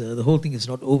because the whole thing is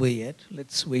not over yet.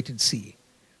 Let's wait and see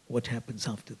what happens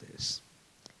after this.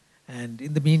 And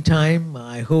in the meantime,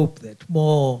 I hope that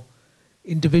more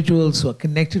individuals who are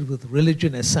connected with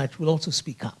religion as such will also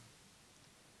speak up.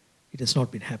 It has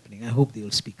not been happening. I hope they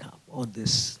will speak up on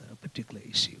this particular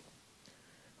issue.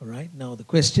 All right. Now the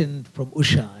question from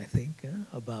Usha, I think,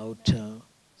 about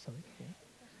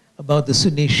the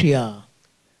Sunni-Shia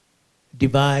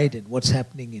divide and what's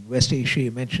happening in West Asia.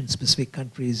 You mentioned specific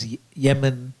countries,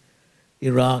 Yemen,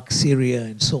 Iraq, Syria,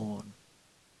 and so on.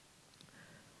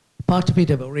 Part of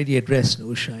it I've already addressed,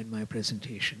 Usha, in my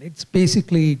presentation. It's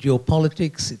basically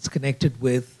geopolitics. It's connected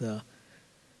with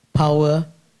power,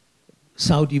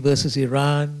 Saudi versus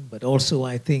Iran, but also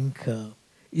I think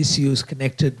issues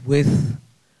connected with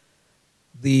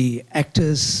the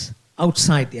actors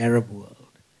outside the Arab world.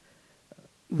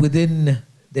 Within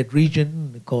that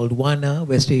region called WANA,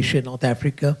 West Asia, North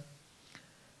Africa,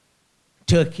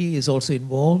 Turkey is also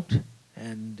involved,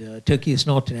 and Turkey is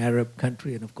not an Arab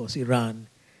country, and of course Iran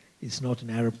is not an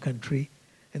Arab country.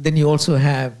 And then you also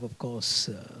have, of course,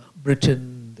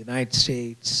 Britain, the United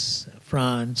States,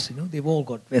 France, they've all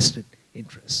got vested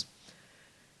interests.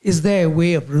 Is there a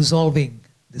way of resolving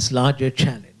this larger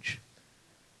challenge?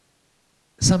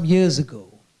 Some years ago,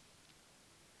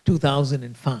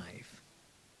 2005,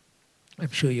 I'm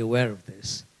sure you're aware of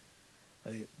this,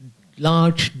 a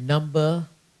large number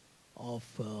of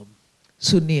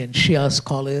Sunni and Shia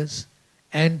scholars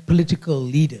and political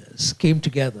leaders came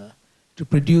together to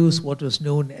produce what was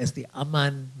known as the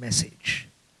Aman message.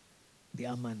 The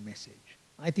Aman message.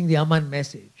 I think the Aman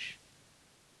message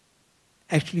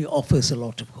actually offers a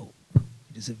lot of hope.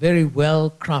 It is a very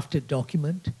well-crafted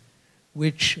document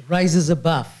which rises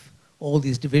above all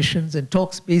these divisions and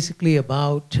talks basically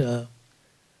about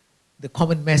the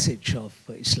common message of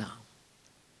Islam.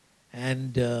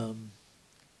 And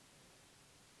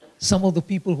some of the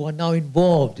people who are now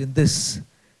involved in this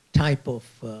type of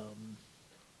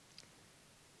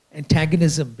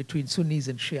antagonism between Sunnis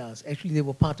and Shias, actually they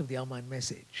were part of the Aman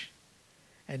message.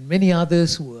 And many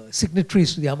others who were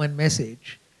signatories to the Aman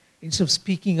message, instead of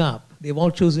speaking up, they've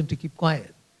all chosen to keep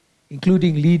quiet,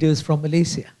 including leaders from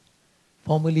Malaysia.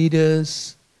 Former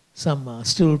leaders, some are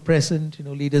still present,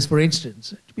 leaders, for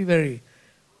instance. To be very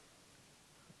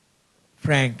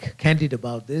frank, candid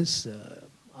about this,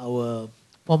 our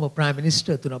former Prime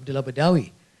Minister, Tun Abdullah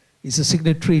Badawi, is a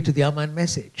signatory to the Aman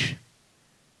message,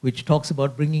 which talks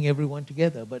about bringing everyone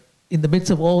together. But in the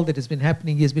midst of all that has been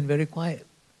happening, he has been very quiet.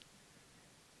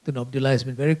 Tun Abdullah has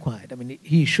been very quiet. I mean,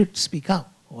 he should speak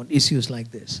up on issues like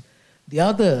this. The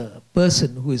other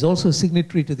person who is also a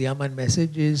signatory to the Aman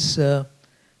message is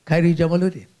Khairi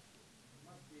Jamaluddin.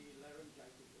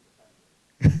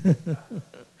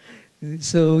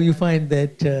 So you find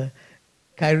that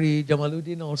Khairi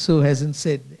Jamaluddin also hasn't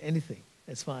said anything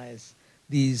as far as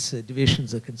these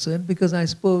divisions are concerned, because I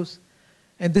suppose,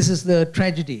 and this is the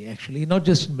tragedy actually, not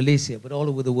just in Malaysia, but all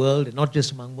over the world, and not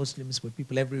just among Muslims, but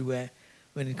people everywhere.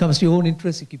 When it comes to your own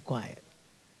interests, you keep quiet.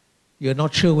 You're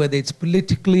not sure whether it's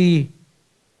politically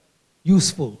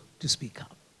useful to speak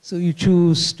up. So you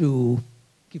choose to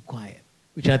keep quiet,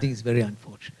 which I think is very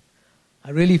unfortunate. I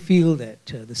really feel that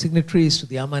the signatories to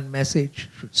the Aman message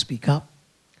should speak up,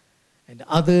 and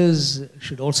others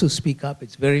should also speak up.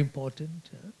 It's very important,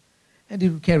 and it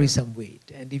will carry some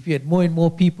weight. And if you had more and more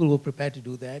people who are prepared to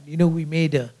do that, we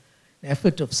made an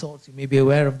effort of sorts. You may be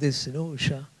aware of this,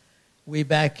 Usha. Way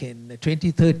back in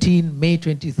 2013, May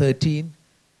 2013,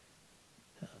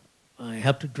 I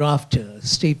helped to draft a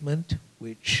statement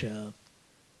which Tun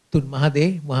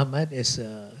Mahathir Mohamad, as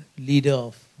a leader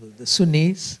of the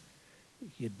Sunnis,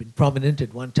 he had been prominent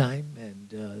at one time,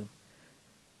 and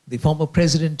the former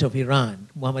president of Iran,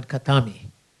 Muhammad Khatami,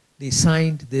 they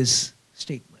signed this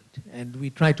statement, and we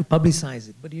tried to publicize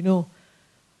it. But you know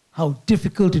how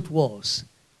difficult it was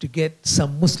to get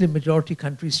some Muslim majority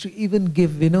countries to even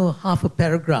give, half a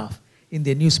paragraph in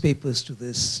their newspapers to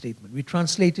this statement. We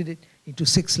translated it into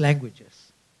 6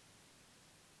 languages.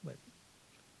 But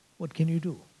what can you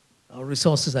do? Our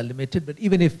resources are limited, but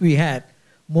even if we had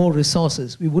more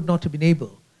resources, we would not have been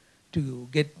able to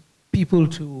get people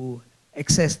to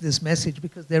access this message,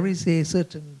 because there is a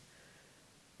certain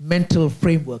mental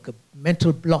framework, a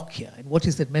mental block here. And what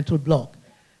is that mental block?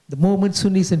 The moment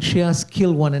Sunnis and Shias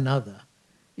kill one another,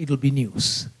 it'll be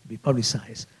news, it'll be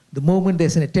publicized. The moment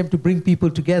there's an attempt to bring people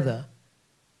together,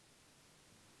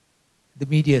 the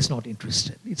media is not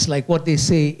interested. It's like what they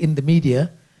say in the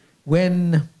media: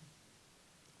 when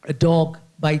a dog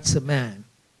bites a man,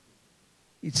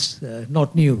 it's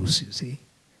not news, you see.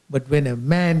 But when a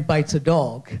man bites a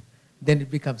dog, then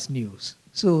it becomes news.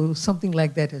 So something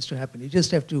like that has to happen. You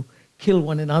just have to kill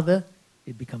one another,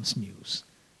 it becomes news.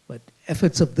 But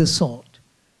efforts of this sort,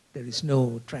 there is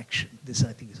no traction. This,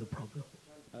 I think, is a problem.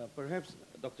 Perhaps,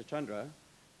 Dr. Chandra,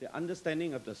 the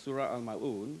understanding of the Surah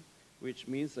Al-Ma'un, which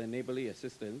means neighborly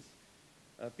assistance,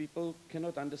 people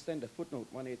cannot understand the footnote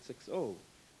 1860,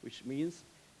 which means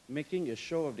making a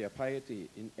show of their piety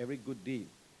in every good deed,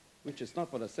 which is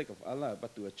not for the sake of Allah,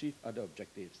 but to achieve other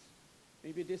objectives.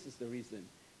 Maybe this is the reason.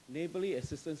 Neighborly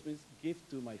assistance means give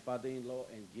to my father-in-law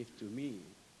and give to me,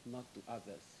 not to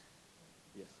others.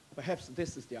 Yes, perhaps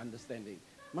this is the understanding.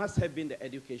 Must have been the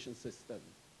education system.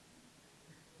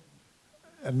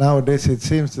 Nowadays, it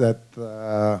seems that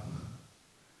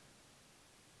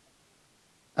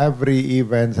every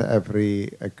event, every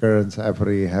occurrence,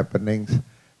 every happenings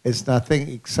is nothing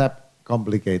except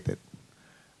complicated.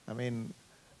 I mean,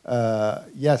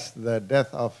 yes, the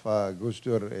death of Gus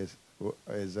Dur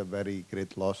is a very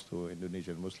great loss to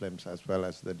Indonesian Muslims, as well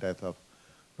as the death of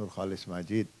Nurcholish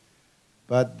Madjid.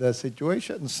 But the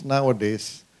situations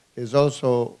nowadays is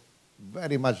also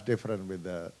very much different with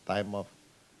the time of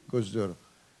Gus Dur.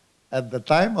 At the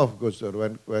time of Gus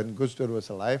Dur, when Gus Dur was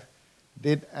alive,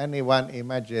 did anyone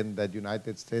imagine that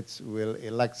United States will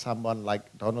elect someone like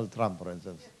Donald Trump, for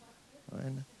instance?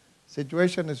 Right?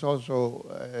 Situation is also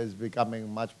is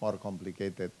becoming much more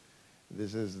complicated.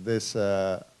 This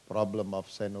problem of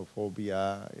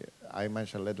xenophobia. I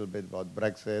mentioned a little bit about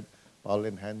Brexit,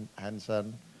 Pauline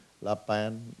Hanson, Le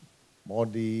Pen,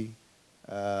 Modi,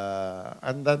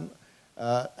 and then,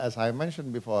 as I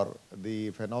mentioned before, the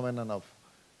phenomenon of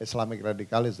Islamic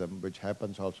radicalism, which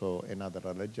happens also in other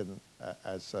religions,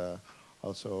 as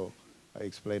also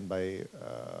explained by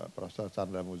Professor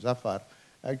Chandra Muzaffar.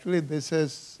 Actually, this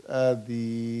is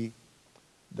the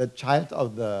child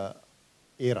of the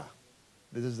era.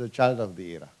 This is the child of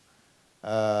the era.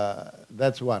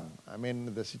 That's one. I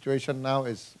mean, the situation now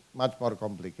is much more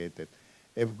complicated.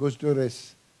 If Gus Dur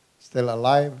is still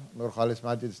alive, Nurcholish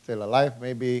Madjid is still alive,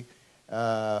 maybe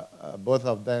both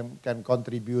of them can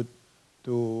contribute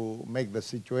to make the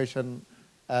situation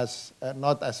as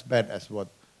not as bad as what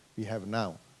we have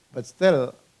now. But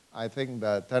still, I think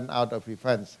the turnout of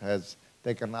events has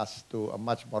taken us to a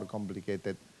much more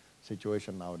complicated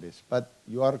situation nowadays. But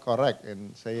you are correct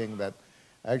in saying that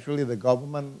actually the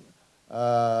government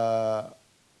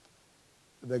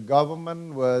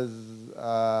was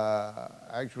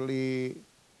actually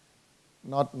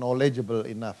not knowledgeable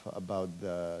enough about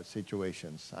the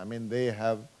situations. I mean, they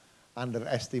have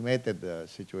underestimated the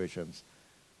situations.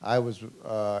 I was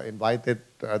invited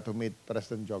to meet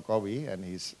President Jokowi, and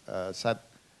he's sat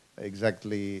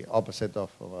exactly opposite of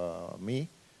me.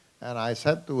 And I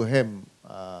said to him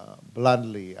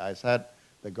bluntly, I said,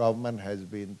 the government has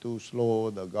been too slow,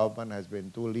 the government has been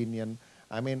too lenient.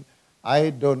 I mean, I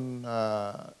don't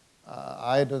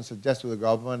suggest to the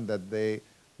government that they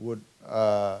would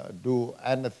do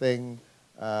anything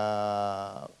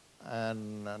and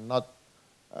not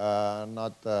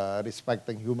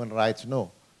respecting human rights.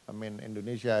 No, I mean,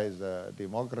 Indonesia is a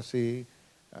democracy.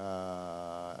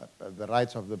 The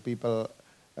rights of the people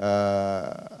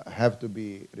have to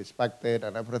be respected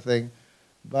and everything.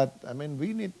 But I mean,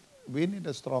 we need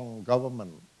a strong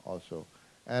government also.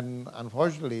 And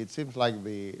unfortunately, it seems like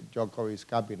the Jokowi's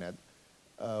cabinet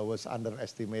was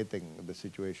underestimating the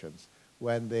situations.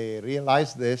 When they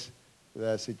realized this,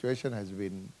 the situation has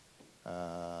been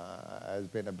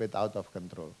a bit out of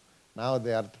control. Now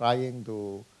they are trying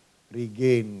to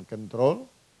regain control,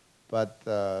 but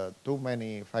too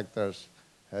many factors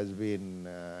has been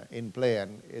in play,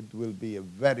 and it will be a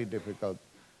very difficult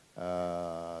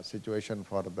situation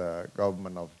for the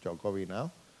government of Jokowi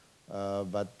now.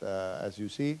 But as you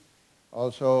see,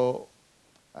 also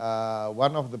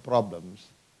one of the problems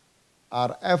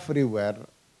are everywhere,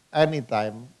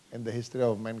 anytime in the history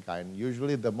of mankind.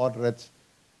 Usually the moderates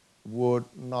would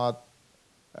not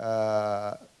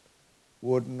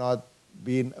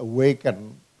be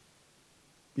awakened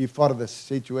before the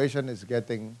situation is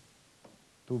getting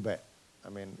too bad. I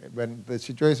mean, when the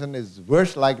situation is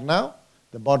worse like now,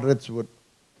 the moderates would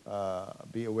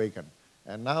be awakened.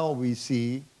 And now we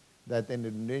see that in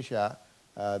Indonesia,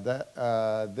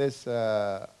 this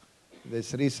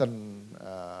recent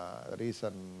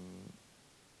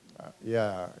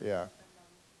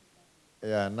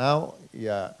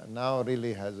now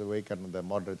really has awakened the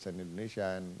moderates in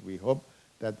Indonesia, and we hope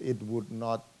that it would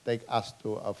not take us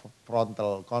to a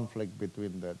frontal conflict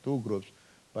between the two groups,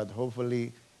 but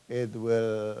hopefully it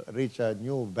will reach a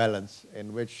new balance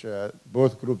in which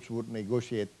both groups would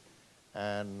negotiate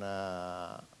and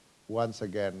once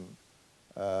again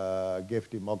give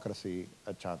democracy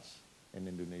a chance in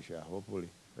Indonesia, hopefully.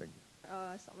 Thank you.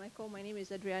 Assalamualaikum. My name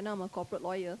is Adriana. I'm a corporate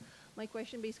lawyer. My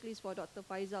question basically is for Dr.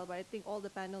 Faizal, but I think all the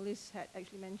panelists had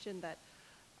actually mentioned that.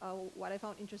 What I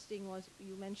found interesting was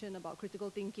you mentioned about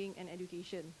critical thinking and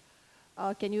education.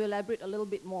 Can you elaborate a little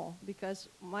bit more? Because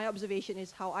my observation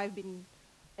is how I've been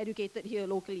educated here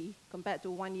locally compared to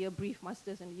 1 year brief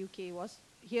masters in the UK was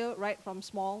here right from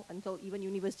small until even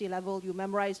university level, you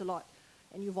memorize a lot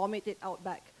and you vomit it out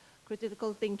back.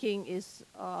 Critical thinking is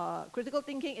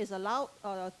allowed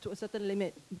to a certain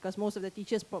limit because most of the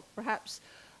teachers perhaps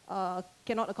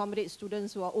cannot accommodate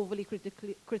students who are overly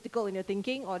critical in their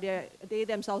thinking, or they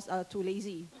themselves are too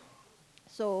lazy.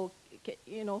 So,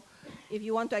 you know, if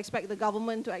you want to expect the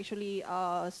government to actually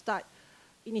start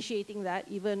initiating that,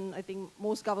 even I think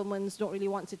most governments don't really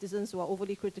want citizens who are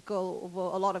overly critical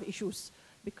over a lot of issues,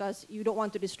 because you don't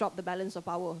want to disrupt the balance of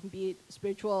power, be it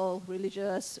spiritual,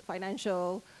 religious,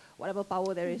 financial, whatever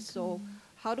power there is. So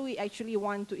how do we actually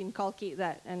want to inculcate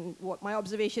that? And what my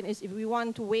observation is, if we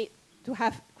want to wait to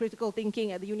have critical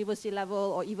thinking at the university level,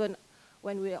 or even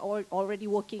when we're already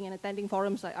working and attending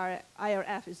forums like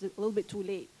IRF, is a little bit too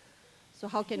late. So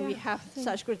how can we have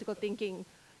such critical thinking?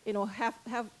 You know, have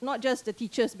not just the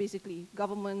teachers, basically,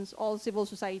 governments, all civil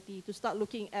society, to start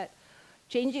looking at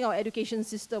changing our education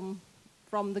system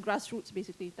from the grassroots,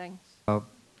 basically. Thanks.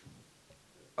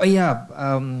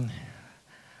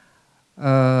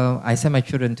 I send my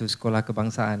children to Sekolah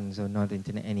Kebangsaan, so not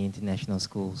any international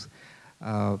schools.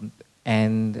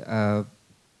 And the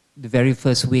very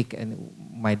first week, and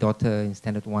my daughter in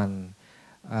Standard 1,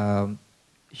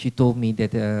 she told me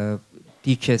that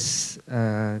teachers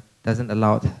doesn't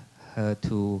allow her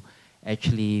to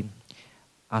actually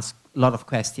ask a lot of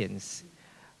questions.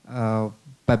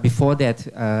 But before that,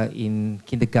 in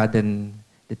kindergarten,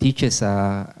 the teachers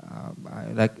are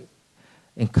like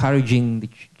encouraging the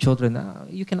children,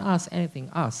 you can ask anything,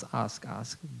 ask.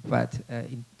 But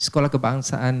in Sekolah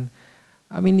Kebangsaan,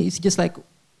 I mean, it's just like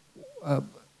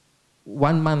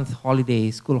 1 month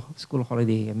holiday, school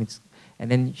holiday. I mean,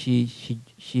 and then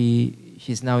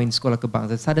she's now in Sekolah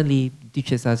Kebangsaan. Suddenly,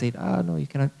 teachers are saying, no, you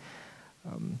cannot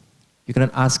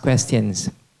ask questions.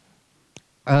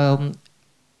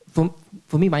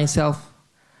 For me, myself,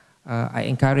 I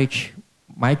encourage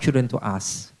my children to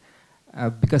ask,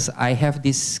 because I have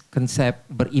this concept,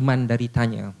 beriman dari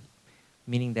tanya,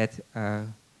 meaning that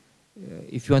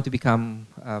if you want to become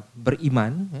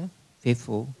beriman,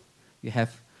 faithful,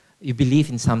 you believe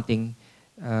in something,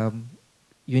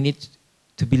 you need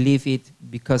to believe it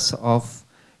because of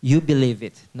you believe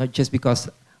it, not just because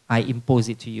I impose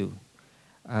it to you.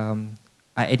 I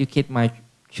educate my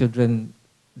children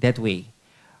that way.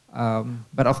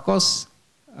 But of course,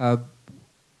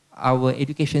 our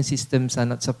education systems are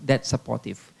not that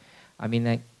supportive. I mean,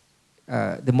 like,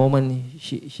 the moment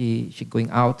she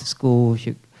going out to school,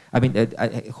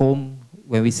 at home,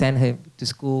 when we send her to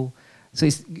school, so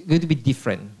it's going to be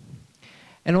different.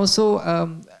 And also,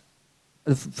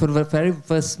 for the very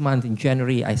first month in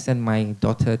January, I sent my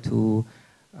daughter to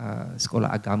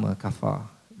Sekolah Agama, Kafar,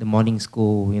 the morning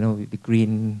school, you know, with the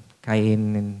green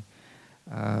kain and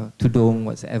tudung,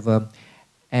 whatever.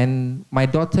 And my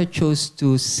daughter chose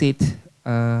to sit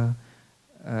in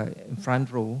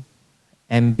front row,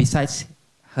 and besides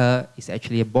her is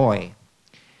actually a boy.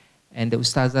 And the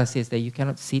Ustazah says that you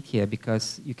cannot sit here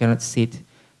because you cannot sit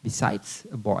besides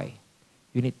a boy.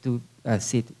 You need to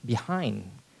sit behind.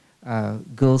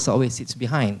 Girls always sit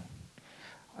behind.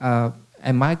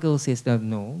 And my girl says that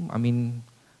no. I mean,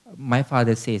 my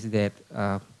father says that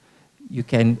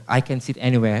I can sit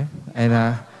anywhere,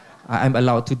 and I'm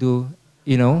allowed to do,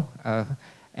 you know.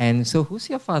 And so, who's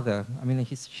your father? I mean,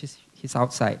 he's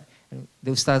outside. And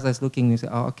the Ustazah is looking and say,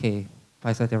 oh, okay,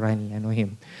 Faizal Terani, I know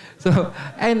him. So,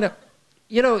 and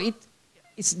you know,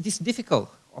 it's difficult,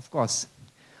 of course,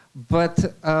 but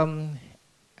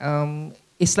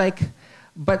it's like,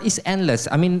 but it's endless.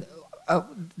 I mean,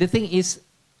 the thing is,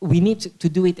 we need to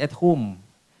do it at home,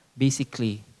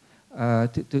 basically,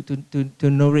 to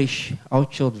nourish our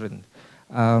children.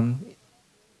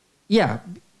 Yeah,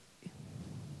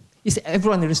 it's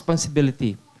everyone's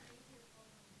responsibility.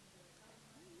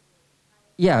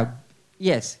 Yeah,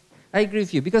 yes, I agree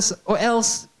with you, because or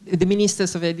else the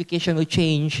ministers of education will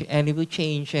change, and it will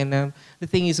change, and the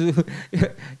thing is,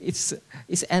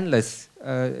 it's endless,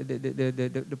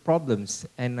 the problems,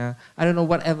 and I don't know,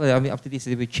 whatever. I mean, after this,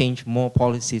 they will change more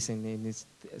policies and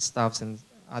staffs and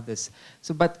others.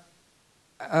 So, but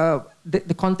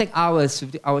the contact hours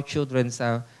with our children,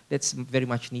 that's very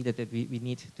much needed. That we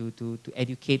need to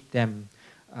educate them,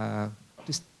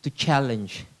 to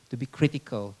challenge, to be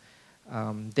critical.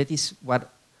 That is what,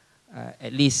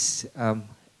 at least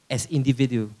as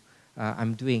individual,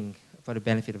 I'm doing for the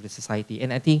benefit of the society.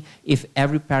 And I think if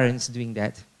every parent's doing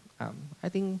that, I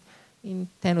think in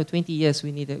 10 or 20 years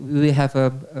we will have a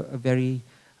very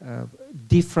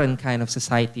different kind of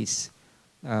societies.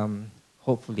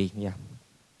 hopefully, yeah.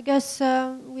 I guess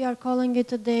we are calling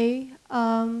it a day.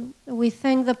 We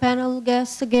thank the panel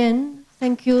guests again.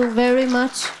 Thank you very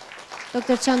much,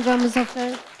 Dr. Chandra,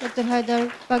 Muzaffar, Dr.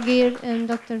 Haidar, Bagir, and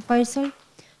Dr. Faisal.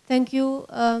 Thank you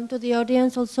to the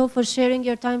audience also for sharing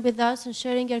your time with us and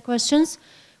sharing your questions.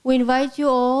 We invite you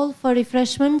all for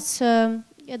refreshments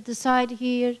at the side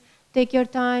here. Take your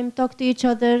time, talk to each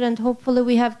other, and hopefully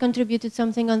we have contributed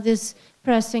something on this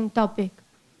pressing topic.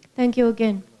 Thank you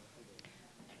again.